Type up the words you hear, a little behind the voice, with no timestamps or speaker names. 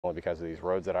only because of these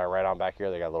roads that I ride on back here.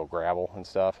 They got a little gravel and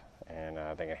stuff, and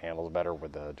I think it handles better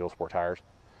with the dual sport tires.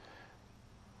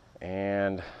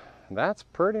 And that's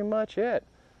pretty much it.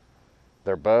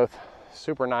 They're both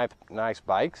super nice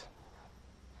bikes.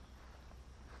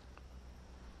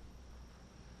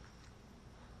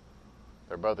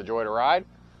 They're both a joy to ride.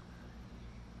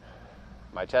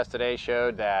 My test today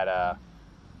showed that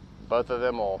both of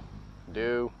them will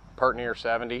do pert near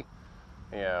 70.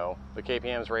 You know, the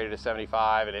KPM is rated at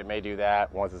 75, and it may do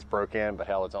that once it's broken, but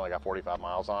hell, it's only got 45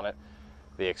 miles on it.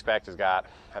 The X-Pect has got,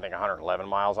 I think, 111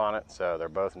 miles on it, so they're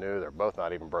both new. They're both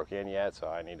not even broke in yet, so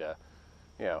I need to,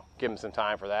 you know, give them some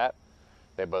time for that.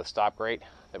 They both stop great.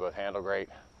 They both handle great.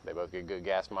 They both get good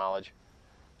gas mileage,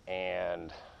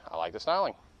 and I like the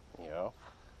styling. You know,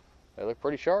 they look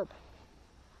pretty sharp.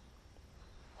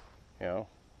 You know,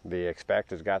 the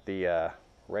X-Pect has got the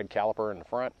red caliper in the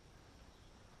front,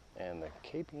 and the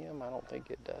KPM, I don't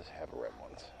think it does have red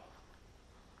ones.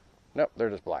 Nope, they're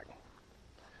just black.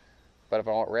 But if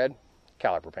I want red,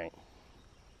 caliper paint.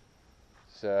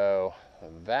 So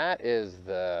that is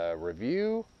the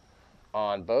review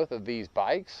on both of these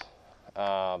bikes.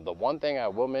 The one thing I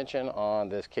will mention on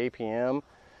this KPM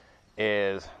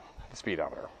is the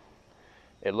speedometer.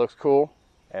 It looks cool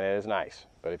and it is nice,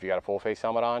 but if you got a full face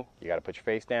helmet on, you got to put your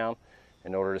face down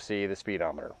in order to see the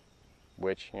speedometer,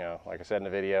 which, you know, like I said in the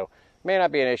video, may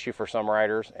not be an issue for some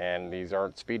riders, and these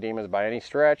aren't speed demons by any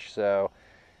stretch, so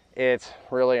it's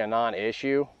really a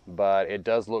non-issue, but it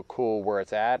does look cool where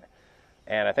it's at.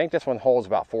 And I think this one holds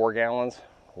about 4 gallons,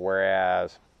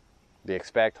 whereas the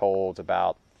X-Pect holds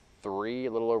about 3,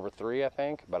 a little over 3, I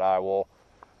think. But I will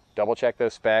double check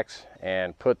those specs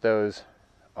and put those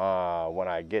when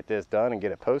I get this done and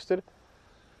get it posted.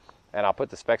 And I'll put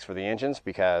the specs for the engines,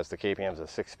 because the KPM is a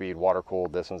 6-speed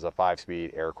water-cooled, this one's a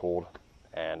 5-speed air-cooled.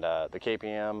 And the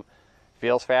KPM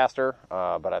feels faster,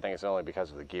 but I think it's only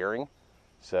because of the gearing.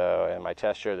 So in my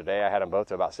test show today, I had them both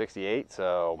to about 68,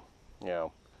 so, you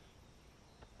know,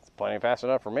 it's plenty fast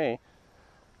enough for me.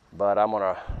 But I'm going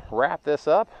to wrap this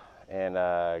up and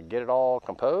get it all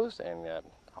composed, and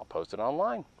I'll post it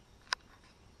online.